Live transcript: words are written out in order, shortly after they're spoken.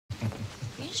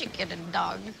You should get a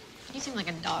dog. You seem like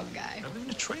a dog guy. I live in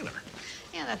a trailer.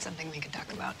 Yeah, that's something we could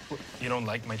talk about. You don't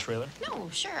like my trailer? No,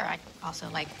 sure. I also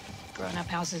like grown-up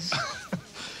houses.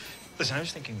 Listen, I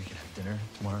was thinking we could have dinner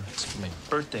tomorrow. It's my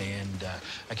birthday, and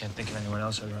I can't think of anyone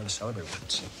else I'd rather celebrate with.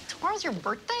 So. Tomorrow's your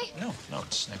birthday? No,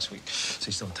 it's next week. So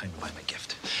you still have time to buy my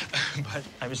gift. But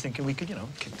I was thinking we could,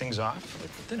 kick things off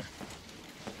with dinner.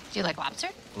 Do you like lobster?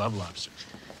 Love lobster.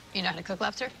 You know how to cook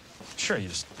lobster? Sure, you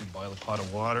boil a pot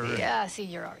of water. Yeah, see,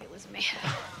 you're already losing me.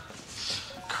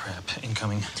 Crap,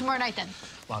 incoming. Tomorrow night, then.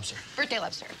 Lobster. Birthday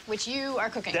lobster, which you are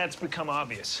cooking. That's become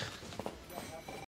obvious.